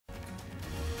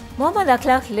Mohammad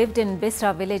Ikhlaq lived in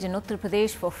Bisra village in Uttar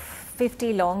Pradesh for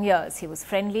 50 long years. He was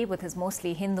friendly with his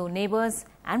mostly Hindu neighbours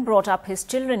and brought up his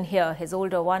children here. His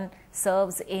older one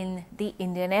serves in the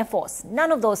Indian Air Force.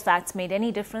 None of those facts made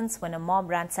any difference when a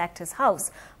mob ransacked his house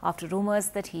after rumours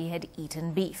that he had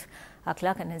eaten beef.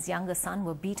 Ikhlaq and his younger son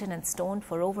were beaten and stoned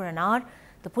for over an hour.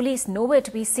 The police nowhere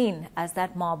to be seen as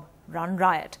that mob ran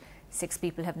riot. 6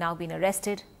 people have now been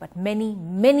arrested, but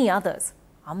many others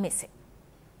are missing.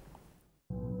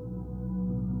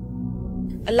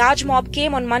 A large mob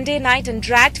came on Monday night and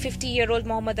dragged 50-year-old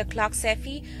Mohammad Ikhlaq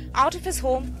Saifi out of his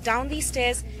home, down these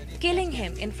stairs, killing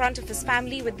him in front of his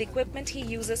family with the equipment he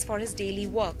uses for his daily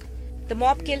work. The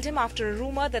mob killed him after a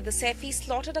rumour that the Saifi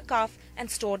slaughtered a calf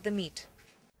and stored the meat.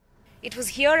 It was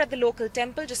here at the local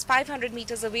temple, just 500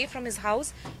 meters away from his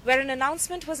house, where an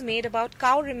announcement was made about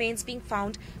cow remains being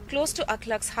found close to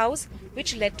Ikhlaq's house,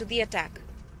 which led to the attack.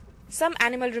 Some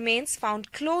animal remains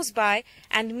found close by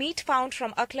and meat found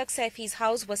from Ikhlaq Saifi's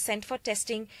house was sent for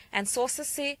testing, and sources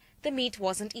say the meat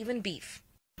wasn't even beef.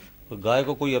 गाय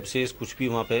को कोई अवशेष कुछ भी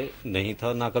वहाँ पे नहीं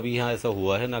था, ना कभी यहाँ ऐसा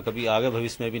हुआ है, ना कभी आगे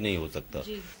भविष्य में भी नहीं हो सकता.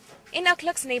 In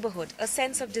Ikhlaq's neighborhood, a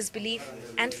sense of disbelief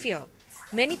and fear.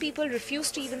 Many people refuse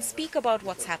to even speak about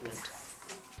what's happened.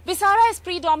 Bisara is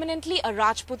predominantly a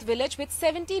Rajput village with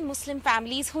 17 Muslim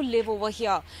families who live over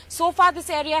here. So far, this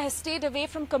area has stayed away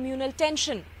from communal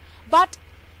tension. But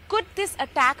could this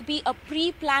attack be a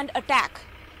pre-planned attack?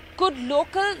 Could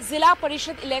local Zilla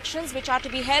Parishad elections, which are to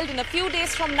be held in a few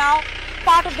days from now,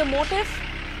 part of the motive?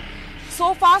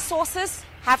 So far, sources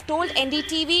have told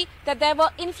NDTV that there were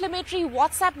inflammatory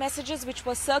WhatsApp messages which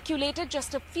were circulated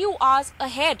just a few hours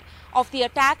ahead of the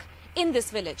attack in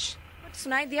this village.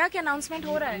 सुनाई दिया कि announcement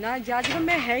हो रहा है? ना जाजपुर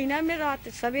में है ही ना, मैं रात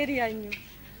सवेरे आई हूँ.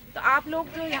 तो आप लोग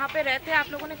जो यहाँ पे रहते हैं, आप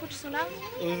लोगों ने कुछ सुना?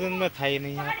 उस दिन में था ही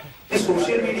नहीं यहाँ पे.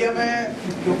 सोशल मीडिया में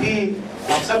क्योंकि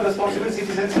हम सब रिस्पॉन्सिबल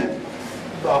सिटीजन हैं,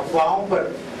 तो अफवाहों पर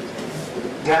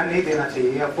ध्यान नहीं देना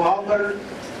चाहिए. अफवाहों पर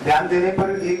ध्यान देने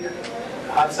पर एक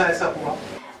हादसा ऐसा हुआ.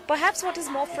 Perhaps what is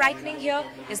more frightening here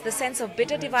is the sense of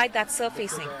bitter divide that's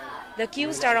surfacing. The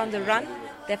accused are on the run,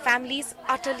 their families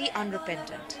utterly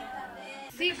unrepentant.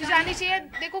 सीख जानी चाहिए.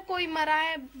 देखो, कोई मरा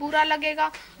है, बुरा लगेगा,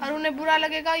 और उन्हें बुरा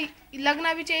लगेगा,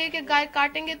 लगना भी चाहिए कि गाय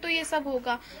काटेंगे तो ये सब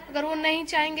होगा. अगर वो नहीं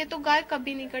चाहेंगे तो गाय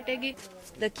कभी नहीं कटेगी.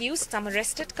 The accused, some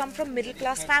arrested, come from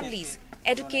middle-class families,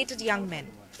 educated young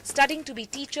men, studying to be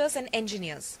teachers and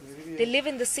engineers. They live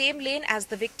in the same lane as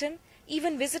the victim,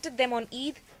 even visited them on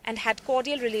Eid and had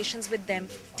cordial relations with them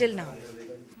till now.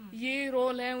 ये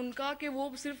role है उनका कि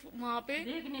वो सिर्फ वहाँ पे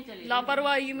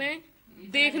लापरवाही में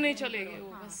देखने चले गए.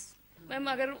 वो बस मैम,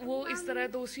 अगर वो इस तरह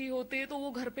दोषी होते तो वो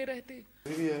घर पे रहते.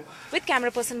 With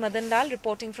camera person Madan Lal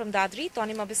reporting from Dadri,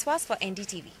 Tonima Biswas for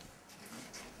NDTV.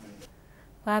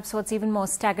 Perhaps what's even more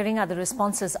staggering are the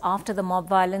responses after the mob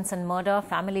violence and murder.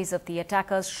 Families of the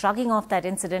attackers shrugging off that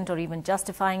incident or even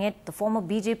justifying it. The former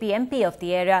BJP MP of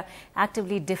the area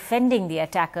actively defending the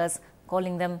attackers,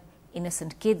 calling them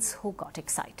innocent kids who got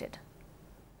excited.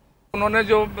 उन्होंने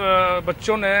जो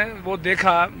बच्चों ने वो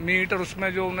देखा meet और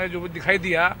उसमें जो उन्हें जो दिखाई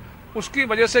दिया, उसकी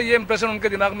वजह से ये इम्प्रेशन उनके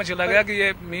दिमाग में चला गया कि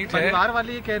ये मीट है. परिवार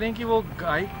वाले ये कह रहे हैं कि वो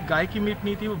गाय की मीट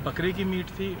नहीं थी, वो बकरे की मीट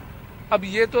थी. अब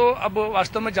ये तो अब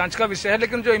वास्तव में जांच का विषय है,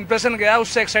 लेकिन जो इम्प्रेशन गया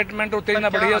उससे एक्साइटमेंट और उत्तेजना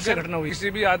बढ़ी, उससे घटना हुई. किसी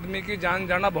भी आदमी की जान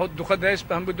जाना बहुत दुखद है, इस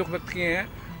पर हम भी दुख व्यक्त किए हैं,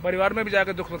 परिवार में भी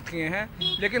जाकर दुख व्यक्त किए हैं.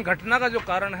 लेकिन घटना का जो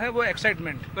कारण है वो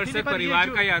एक्साइटमेंट. परिवार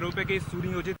का ये आरोप है कि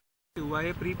सुनियोजित हुआ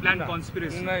है, प्री प्लान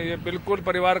कॉन्स्पिरेसी. नहीं, ये बिल्कुल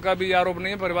परिवार का भी आरोप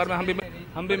नहीं है. परिवार में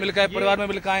हम भी मिलकर परिवार में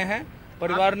मिलकर आए हैं.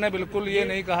 परिवार ने बिल्कुल ये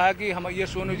नहीं कहा कि हम ये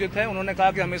सुनियोजित है. उन्होंने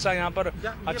कहा कि हमेशा यहाँ पर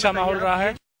अच्छा माहौल रहा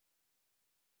है.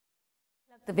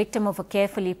 The victim of a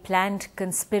carefully planned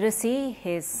conspiracy,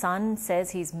 his son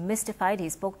says he's mystified. He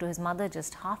spoke to his mother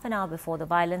just half an hour before the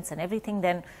violence and everything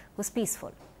then was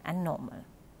peaceful and normal.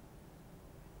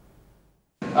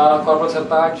 Corporal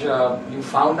Sartaj, you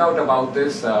found out about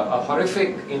this, a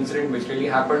horrific incident which really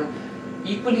happened.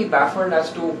 Equally baffled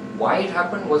as to why it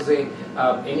happened. Was there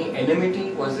any enmity?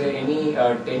 Was there any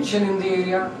tension in the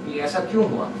area? ये ऐसा क्यों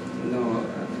हुआ? No,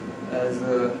 as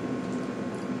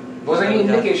was there any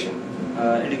indication?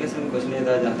 Indication कुछ नहीं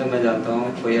था. जहाँ तक मैं जानता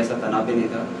हूँ कोई ऐसा तनाव भी नहीं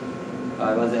था.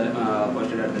 I was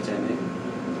posted at the Chennai.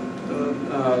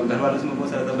 तो घर वालों से मैं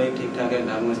पूछ रहा था, भाई ठीक ठाक है,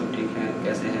 घर में सब ठीक हैं,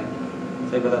 कैसे हैं?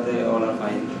 सभी बताते all are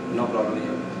fine, no problem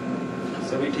here.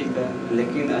 सभी ठीक था.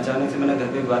 लेकिन अचानक से मैंने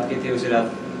घर पे बात की थी, उसी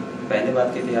रात पहले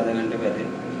बात की थी, आधा घंटे पहले,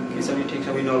 कि सभी ठीक,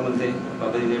 सभी नॉर्मल थे.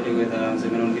 पापा रिलेटिव हुए थे हमसे.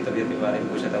 मैंने उनकी तबीयत के बारे में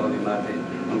पूछा था, वो बीमार थे,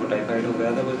 उनको टाइफाइड हो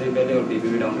गया था कुछ दिन पहले और बीपी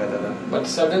भी डाउन रहता था. बट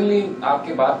सडनली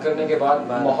आपके बात करने के बाद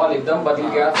माहौल एकदम बदल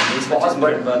गया. बहुत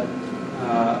बड़ी बात.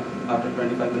 After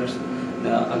 25 minutes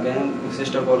again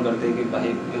sister call करते हैं कि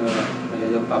भाई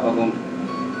जब पापा को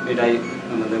पिटाई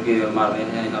मतलब कि मार रहे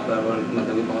हैं यहाँ पर, और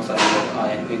मतलब कि बहुत सारे लोग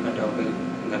आए हैं इकट्ठे होकर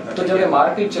घर पर। तो जब ये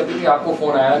मारपीट चल रही थी आपको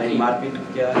फोन आया कि मारपीट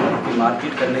क्या है कि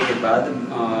मारपीट करने के बाद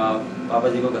पापा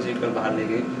जी को घसीट कर बाहर ले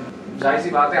गए। जाहिर सी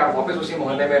बात है आप वापस उसी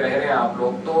मोहल्ले में रह रहे हैं आप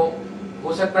लोग, तो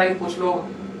हो सकता है कुछ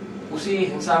लोग उसी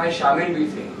हिंसा में शामिल भी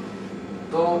थे।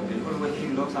 तो बिल्कुल वही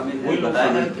लोग शामिल हैं,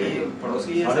 बताया कि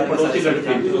पड़ोसी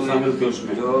लड़के जो शामिल थे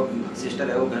उसमें, जो सिस्टर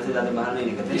है वो घर से ज्यादा बाहर नहीं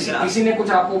निकलते। किसी ने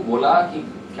कुछ आपको बोला कि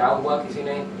क्या हुआ? किसी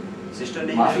ने सिस्टर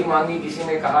ने माफी मांगी, किसी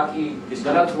ने कहा कि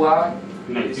गलत हुआ?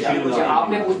 नहीं,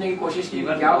 आपने पूछने की कोशिश की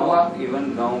क्या हुआ? इवन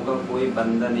गांव का कोई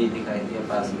बंदा नहीं दिखाई दिया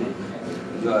पास में।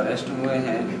 जो अरेस्ट हुए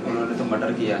हैं उन्होंने तो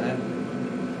मर्डर किया है,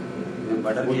 जो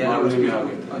मर्डर किया है,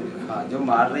 हाँ जो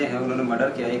मार रहे हैं उन्होंने मर्डर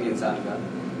किया एक इंसान का।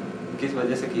 किस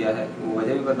वजह से किया है वो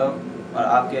वजह भी बताओ, और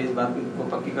आप क्या इस बात को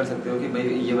पक्की कर सकते हो कि भाई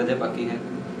ये वजह पक्की है?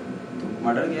 तो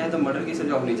मर्डर किया है तो मर्डर की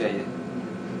सजा होनी चाहिए,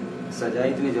 सजा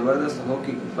इतनी जबरदस्त हो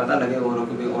कि पता लगे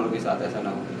औरों के साथ ऐसा ना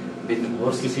हो,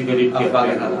 और किसी गरीब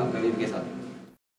के साथ।